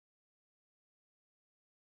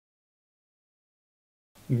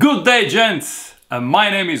Good day, gents! My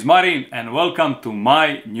name is Marin and welcome to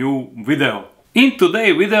my new video. In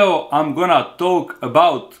today's video I'm gonna talk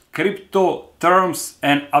about crypto terms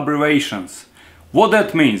and abbreviations. What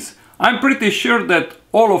that means? I'm pretty sure that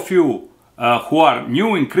all of you who are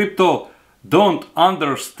new in crypto don't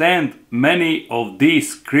understand many of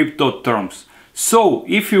these crypto terms. So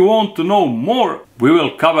if you want to know more, we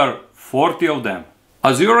will cover 40 of them.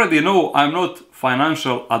 As you already know, I'm not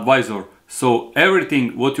financial advisor, so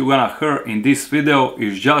everything what you're gonna hear in this video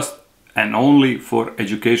is just and only for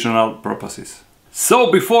educational purposes. So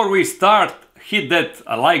before we start, hit that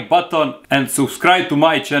like button and subscribe to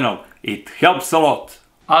my channel. It helps a lot.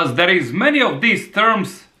 As there is many of these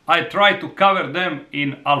terms, I try to cover them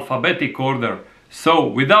in alphabetic order. So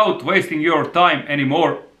without wasting your time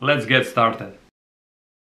anymore, let's get started.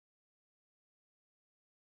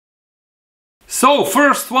 So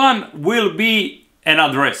first one will be an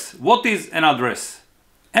address. What is an address?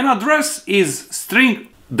 An address is a string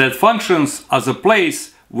that functions as a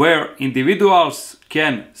place where individuals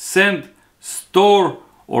can send, store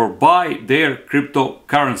or buy their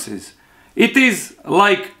cryptocurrencies. It is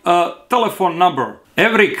like a telephone number.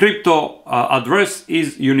 Every crypto address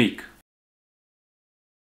is unique.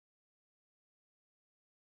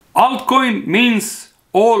 Altcoin means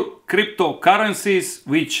all cryptocurrencies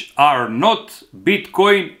which are not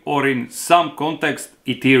Bitcoin or in some context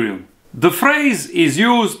Ethereum. The phrase is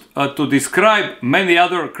used to describe many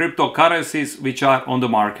other cryptocurrencies which are on the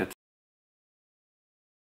market.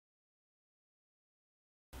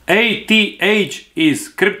 ATH is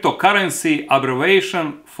cryptocurrency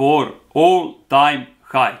abbreviation for all-time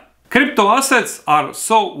high. Crypto assets are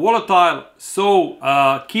so volatile, so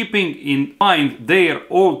keeping in mind their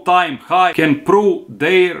all-time high can prove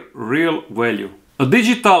their real value. A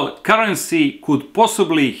digital currency could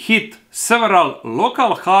possibly hit several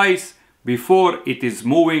local highs before it is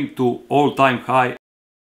moving to all-time high.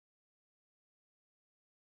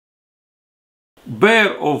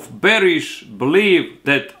 Bear of Bearish believe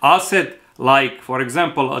that asset like, for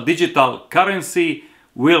example, a digital currency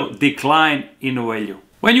will decline in value.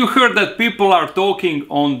 When you hear that people are talking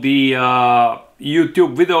on the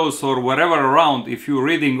YouTube videos or wherever around, if you're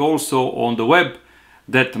reading also on the web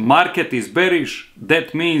that market is bearish,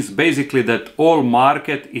 that means basically that all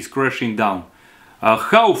market is crashing down.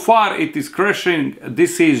 How far it is crashing,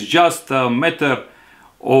 this is just a matter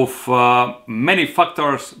of many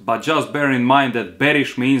factors, but just bear in mind that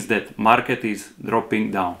bearish means that market is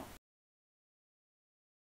dropping down.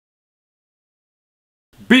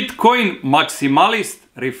 Bitcoin maximalist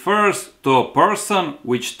refers to a person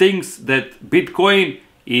which thinks that Bitcoin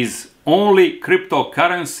is only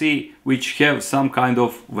cryptocurrency which have some kind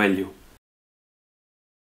of value.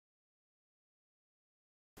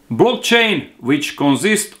 Blockchain, which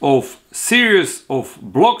consists of series of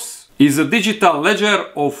blocks, is a digital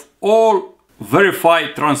ledger of all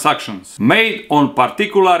verified transactions made on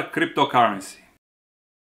particular cryptocurrency.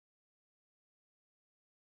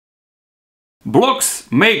 Blocks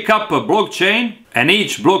make up a blockchain and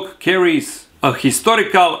each block carries a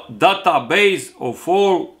historical database of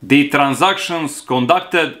all the transactions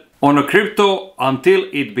conducted on a crypto until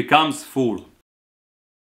it becomes full.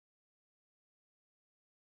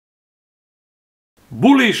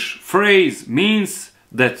 Bullish phrase means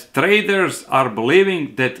that traders are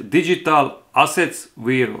believing that digital assets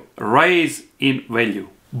will rise in value.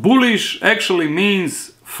 Bullish actually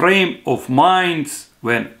means frame of minds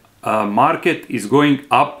when a market is going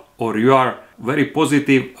up or you are very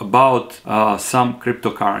positive about some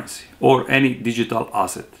cryptocurrency or any digital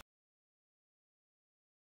asset.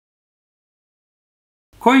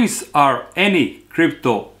 Coins are any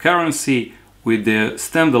cryptocurrency with the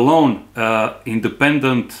standalone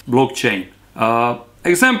independent blockchain.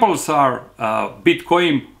 Examples are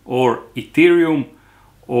Bitcoin or Ethereum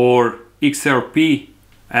or XRP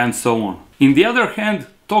and so on. On the other hand,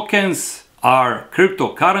 tokens are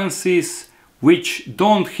cryptocurrencies which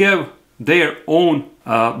don't have their own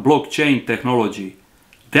blockchain technology.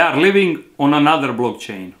 They are living on another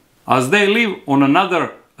blockchain. As they live on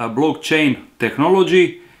another blockchain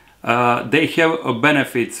technology, they have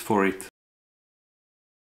benefits for it.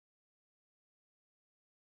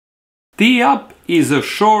 dAPP is a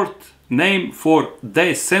short name for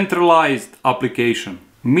decentralized application,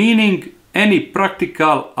 meaning any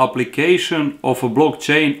practical application of a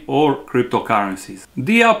blockchain or cryptocurrencies.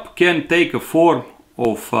 dAPP can take a form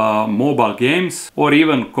of mobile games or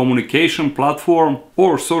even communication platform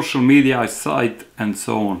or social media site and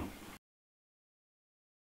so on.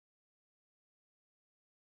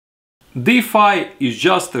 DeFi is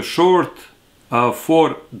just a short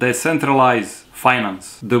for decentralized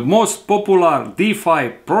finance. The most popular DeFi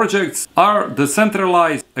projects are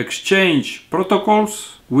decentralized exchange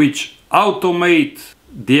protocols, which automate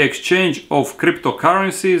the exchange of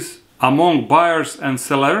cryptocurrencies among buyers and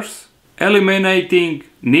sellers, eliminating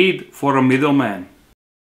need for a middleman.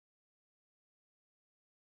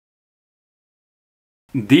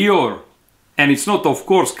 Dyor, and it's not of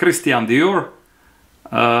course Christian Dior.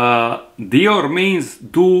 Dyor means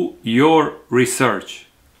do your research.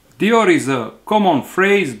 Dyor is a common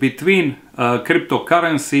phrase between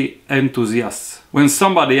cryptocurrency enthusiasts. When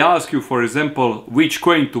somebody asks you, for example, which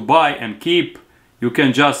coin to buy and keep, you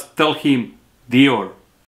can just tell him Dyor.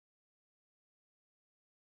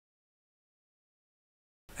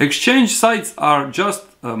 Exchange sites are just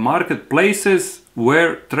marketplaces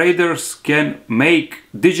where traders can make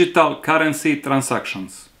digital currency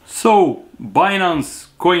transactions. So Binance,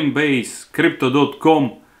 Coinbase,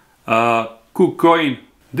 Crypto.com, KuCoin,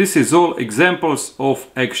 this is all examples of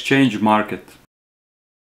exchange market.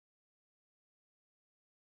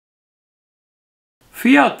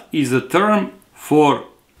 Fiat is a term for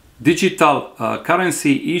digital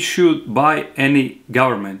currency issued by any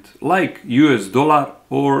government, like US dollar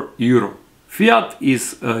or euro. Fiat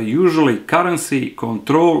is usually currency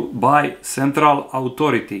controlled by central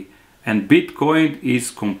authority, and Bitcoin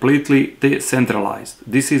is completely decentralized.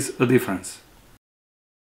 This is a difference.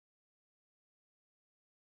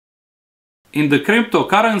 In the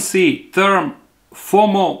cryptocurrency term,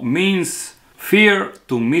 FOMO means fear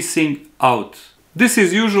to missing out. This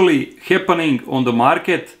is usually happening on the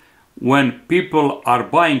market when people are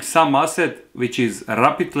buying some asset which is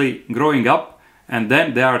rapidly growing up, and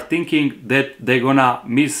then they are thinking that they're gonna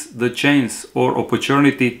miss the chance or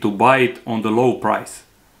opportunity to buy it on the low price.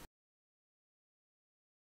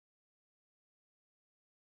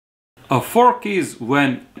 A fork is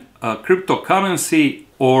when a cryptocurrency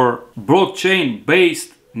or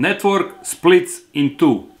blockchain-based network splits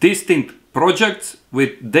into distinct projects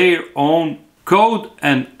with their own code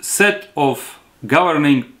and set of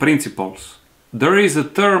governing principles. There is a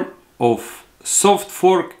term of soft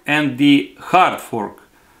fork and the hard fork.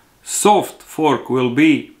 Soft fork will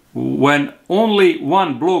be when only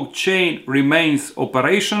one blockchain remains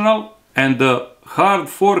operational, and the hard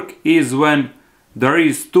fork is when there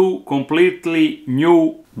is two completely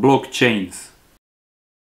new blockchains.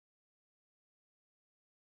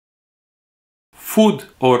 FUD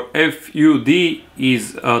or FUD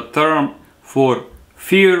is a term for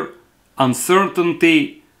fear,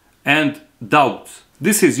 uncertainty and doubt.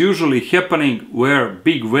 This is usually happening where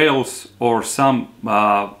big whales or some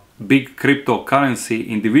big cryptocurrency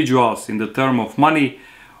individuals in the term of money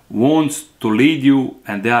wants to lead you,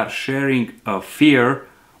 and they are sharing a fear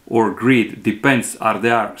or greed, depends, are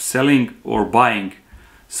they are selling or buying,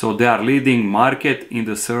 so they are leading market in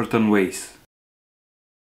the certain ways.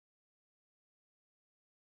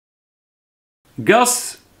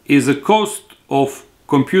 Gas is a cost of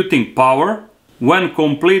computing power when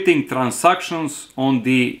completing transactions on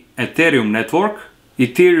the Ethereum network,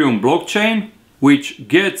 Ethereum blockchain, which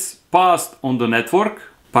gets passed on the network,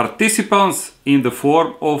 participants in the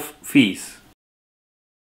form of fees.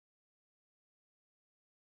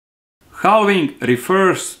 Halving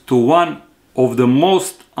refers to one of the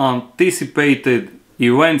most anticipated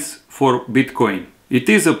events for Bitcoin. It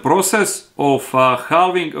is a process of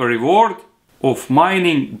halving a reward of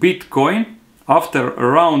mining Bitcoin after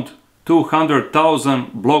around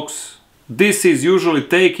 200,000 blocks. This is usually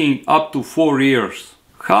taking up to 4 years.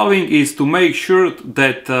 Halving is to make sure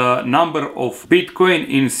that number of Bitcoin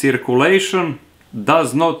in circulation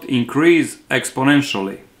does not increase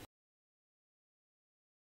exponentially.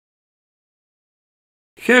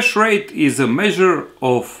 Hash rate is a measure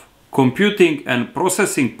of computing and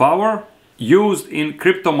processing power used in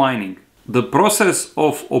crypto mining. The process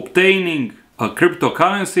of obtaining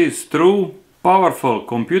cryptocurrencies through powerful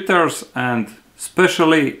computers and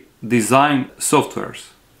specially designed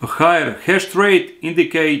softwares. A higher hash rate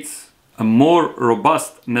indicates a more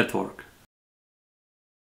robust network.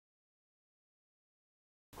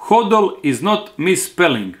 Hodl is not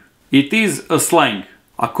misspelling, it is a slang.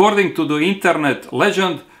 According to the internet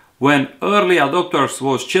legend, when early adopters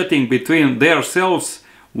was chatting between themselves,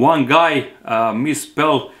 one guy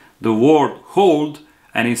misspelled the word hold,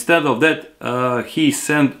 and instead of that he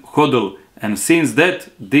sent hodl, and since that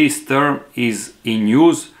this term is in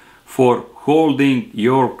use for holding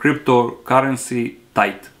your cryptocurrency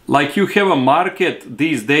tight. Like you have a market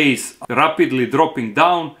these days rapidly dropping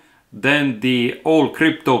down, then the all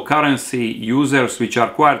cryptocurrency users which are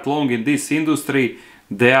quite long in this industry,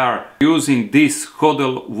 they are using this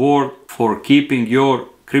hodl word for keeping your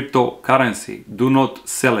cryptocurrency. Do not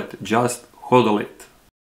sell it, just hodl it.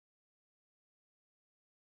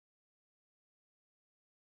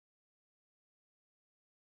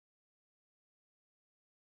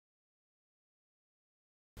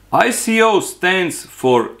 ICO stands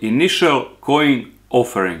for Initial Coin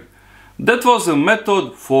Offering. That was a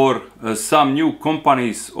method for some new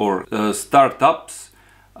companies or startups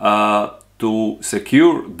to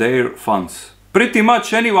secure their funds. Pretty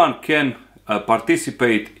much anyone can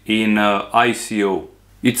participate in ICO.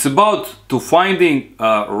 It's about to finding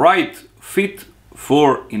a right fit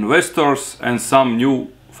for investors and some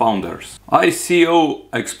new founders. ICO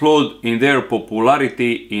exploded in their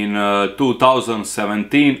popularity in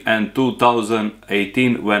 2017 and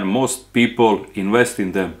 2018 when most people invest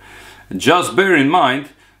in them. Just bear in mind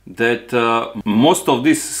that most of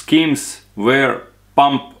these schemes were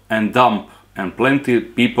pump and dump and plenty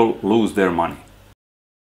of people lose their money.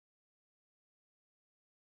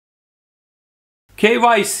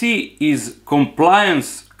 KYC is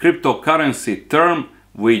compliance cryptocurrency term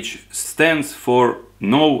which stands for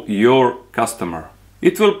Know Your Customer.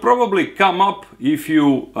 It will probably come up if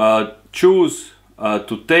you choose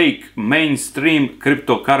to take mainstream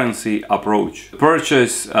cryptocurrency approach.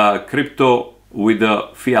 Purchase crypto with a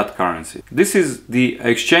fiat currency. This is the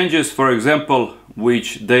exchanges, for example,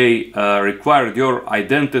 which they require your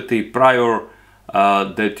identity prior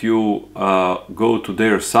that you go to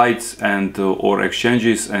their sites and or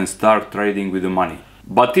exchanges and start trading with the money.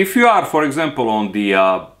 But if you are, for example, on the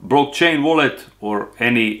blockchain wallet or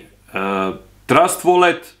any trust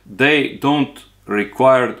wallet, they don't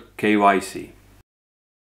require KYC.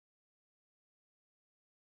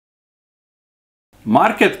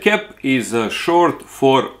 Market cap is short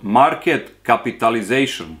for market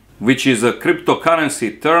capitalization, which is a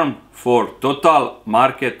cryptocurrency term for total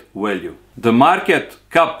market value. The market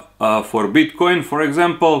cap for Bitcoin, for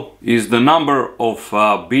example, is the number of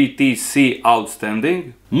BTC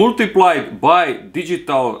outstanding multiplied by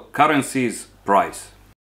digital currency's price.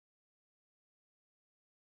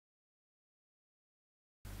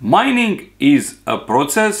 Mining is a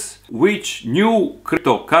process which new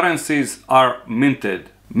cryptocurrencies are minted.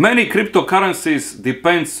 Many cryptocurrencies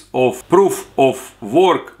depends of proof of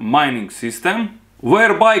work mining system,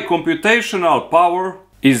 whereby computational power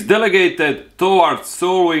is delegated towards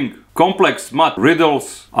solving complex math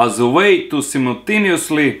riddles as a way to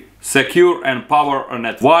simultaneously secure and power a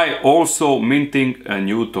network, while also minting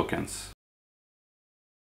new tokens.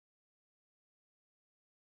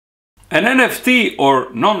 An NFT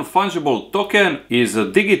or non-fungible token is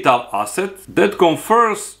a digital asset that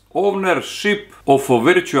confers ownership of a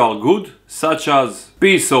virtual good, such as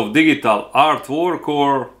piece of digital artwork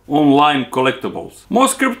or online collectibles.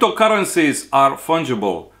 Most cryptocurrencies are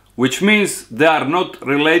fungible, which means they are not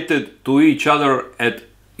related to each other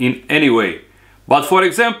in any way. But for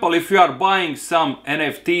example, if you are buying some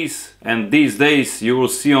NFTs, and these days you will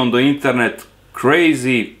see on the internet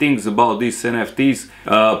crazy things about these NFTs,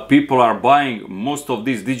 people are buying most of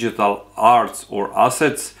these digital arts or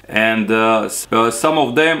assets, and some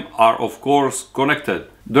of them are of course connected.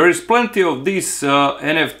 There is plenty of these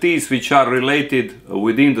NFTs which are related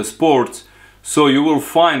within the sports, so you will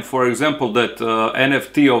find, for example, that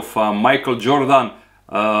NFT of Michael Jordan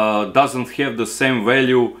doesn't have the same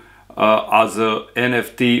value as a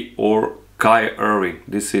NFT or Kai Irving.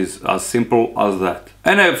 This is as simple as that.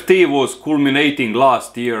 NFT was culminating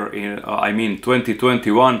last year in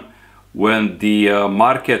 2021, when the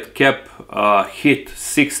market cap hit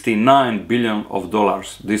 $69 billion.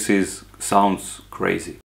 This sounds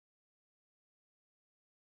crazy.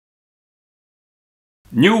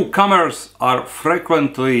 Newcomers are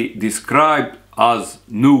frequently described as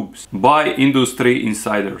noobs by industry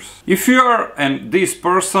insiders. If you are this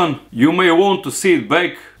person, you may want to sit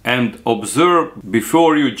back and observe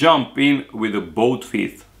before you jump in with both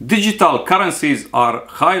feet. Digital currencies are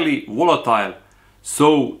highly volatile,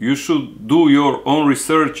 so you should do your own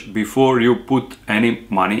research before you put any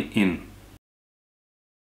money in.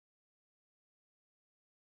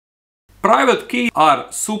 Private keys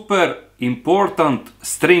are super important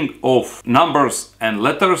string of numbers and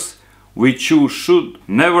letters which you should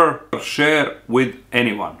never share with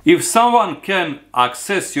anyone. If someone can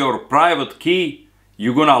access your private key,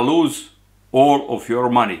 you're gonna lose all of your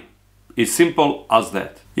money. It's simple as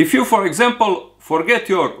that. If you, for example, forget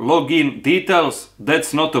your login details,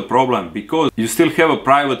 that's not a problem because you still have a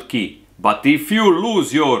private key. But if you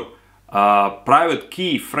lose your private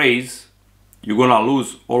key phrase, you're gonna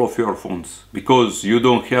lose all of your funds because you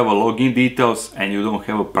don't have a login details and you don't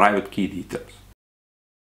have a private key details.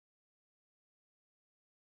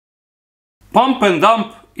 Pump and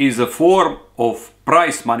dump is a form of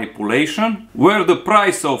price manipulation, where the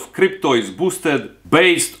price of crypto is boosted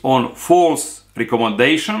based on false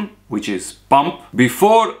recommendation, which is pump,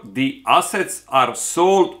 before the assets are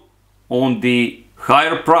sold on the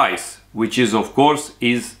higher price, which is of course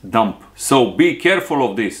is dump. So be careful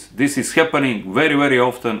of this. This is happening very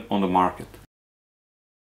often on the market.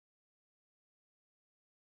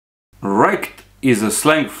 Rekt is a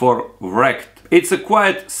slang for wrecked. It's a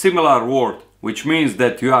quite similar word, which means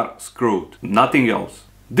that you are screwed, nothing else.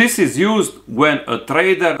 This is used when a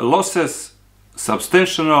trader loses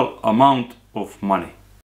substantial amount of money.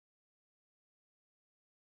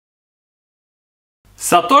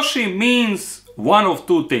 Satoshi means one of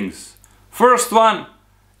two things. First one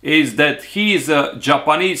is that he is a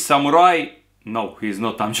Japanese samurai. No, he's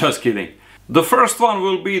not, I'm just kidding. The first one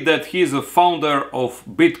will be that he is a founder of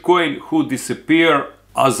Bitcoin who disappeared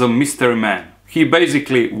as a mystery man. He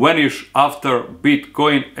basically vanished after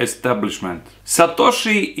Bitcoin establishment.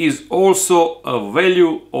 Satoshi is also a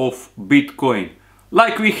value of Bitcoin.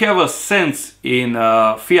 Like we have a cents in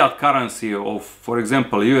fiat currency of, for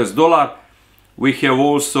example, US dollar, we have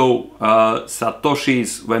also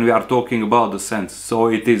Satoshis when we are talking about the cents. So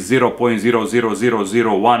it is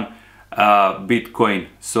 0.00001 Bitcoin.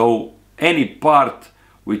 So any part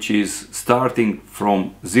which is starting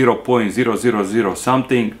from 0.000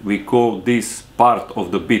 something, we call this part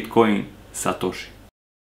of the Bitcoin Satoshi.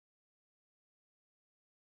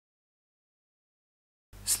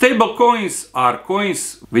 Stablecoins are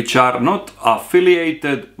coins which are not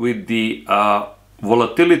affiliated with the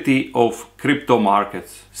volatility of crypto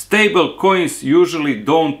markets. Stable coins usually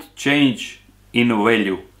don't change in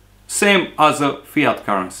value, same as a fiat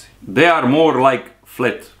currency. They are more like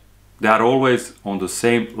flat. They are always on the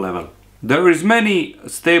same level. There is many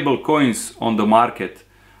stable coins on the market,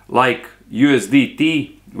 like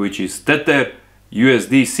USDT, which is Tether,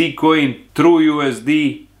 USDC coin,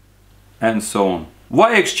 TrueUSD, and so on.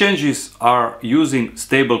 Why exchanges are using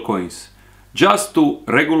stable coins? Just to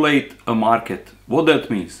regulate a market. What that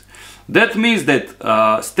means? That means that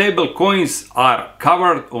stable coins are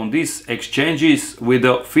covered on these exchanges with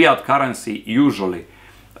a fiat currency usually.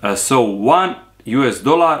 So $1 US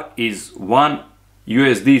is one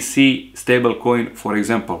USDC stable coin, for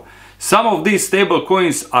example. Some of these stable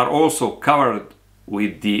coins are also covered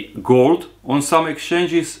with the gold on some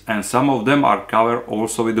exchanges, and some of them are covered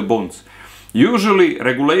also with the bonds. Usually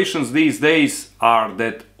regulations these days are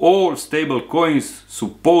that all stable coins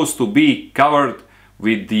supposed to be covered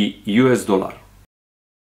with the US dollar.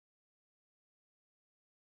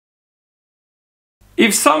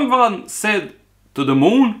 If someone said to the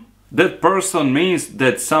moon, that person means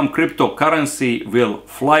that some cryptocurrency will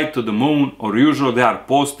fly to the moon, or usually they are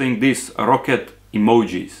posting these rocket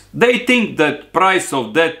emojis. They think that price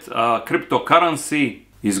of that cryptocurrency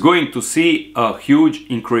is going to see a huge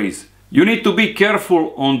increase. You need to be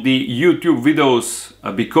careful on the YouTube videos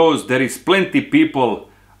because there is plenty people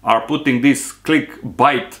are putting these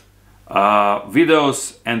clickbait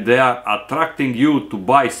videos and they are attracting you to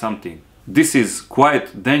buy something. This is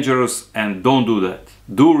quite dangerous and don't do that.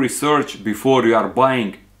 Do research before you are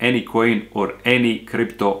buying any coin or any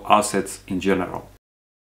crypto assets in general.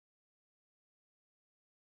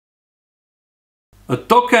 A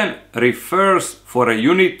token refers for a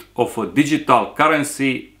unit of a digital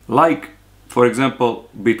currency, like, for example,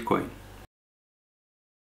 Bitcoin.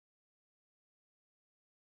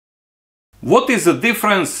 What is the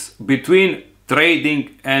difference between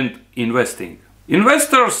trading and investing?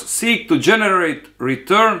 Investors seek to generate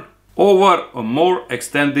return over a more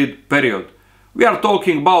extended period. We are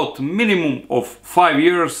talking about minimum of 5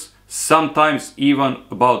 years, sometimes even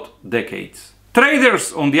about decades.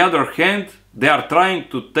 Traders, on the other hand, they are trying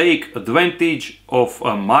to take advantage of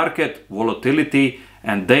a market volatility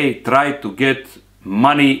and they try to get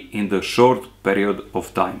money in the short period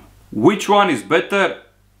of time. Which one is better?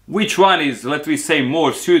 Which one is, let me say,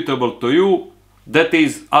 more suitable to you? That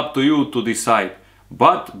is up to you to decide.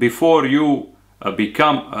 But before you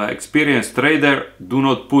become an experienced trader, do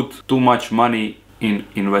not put too much money in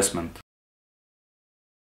investment.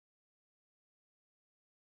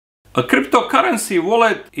 A cryptocurrency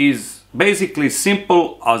wallet is basically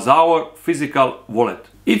simple as our physical wallet.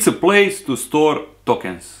 It's a place to store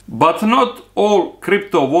tokens. But not all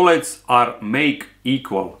crypto wallets are made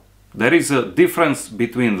equal. There is a difference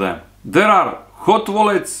between them. There are hot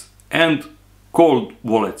wallets and cold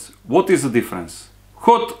wallets. What is the difference?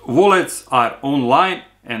 Hot wallets are online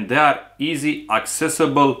and they are easy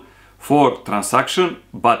accessible for transaction,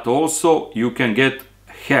 but also you can get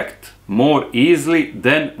hacked more easily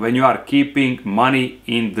than when you are keeping money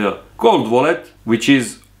in the cold wallet, which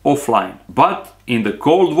is offline. But in the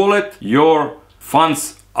cold wallet, your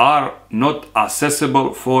funds are not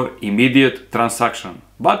accessible for immediate transaction.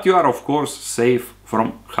 But you are of course safe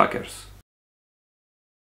from hackers.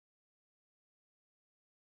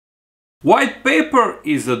 White paper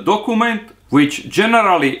is a document which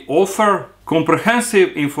generally offers comprehensive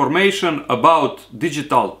information about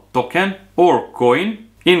digital token or coin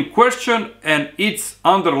in question and its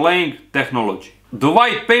underlying technology. The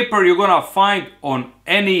white paper you're gonna find on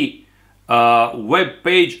any web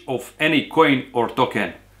page of any coin or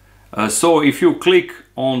token. So if you click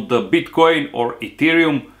on the Bitcoin or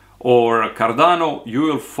Ethereum or Cardano, you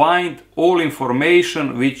will find all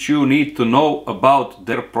information which you need to know about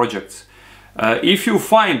their projects. If you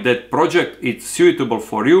find that project is suitable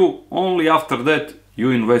for you, only after that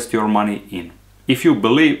you invest your money in. If you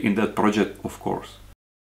believe in that project, of course.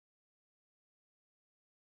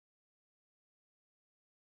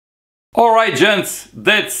 Alright gents,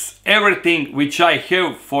 that's everything which I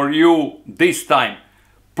have for you this time.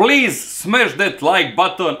 Please smash that like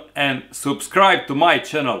button and subscribe to my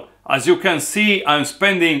channel. As you can see, I'm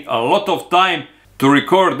spending a lot of time to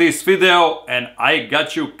record this video and I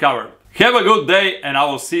got you covered. Have a good day and I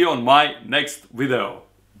will see you on my next video.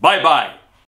 Bye bye!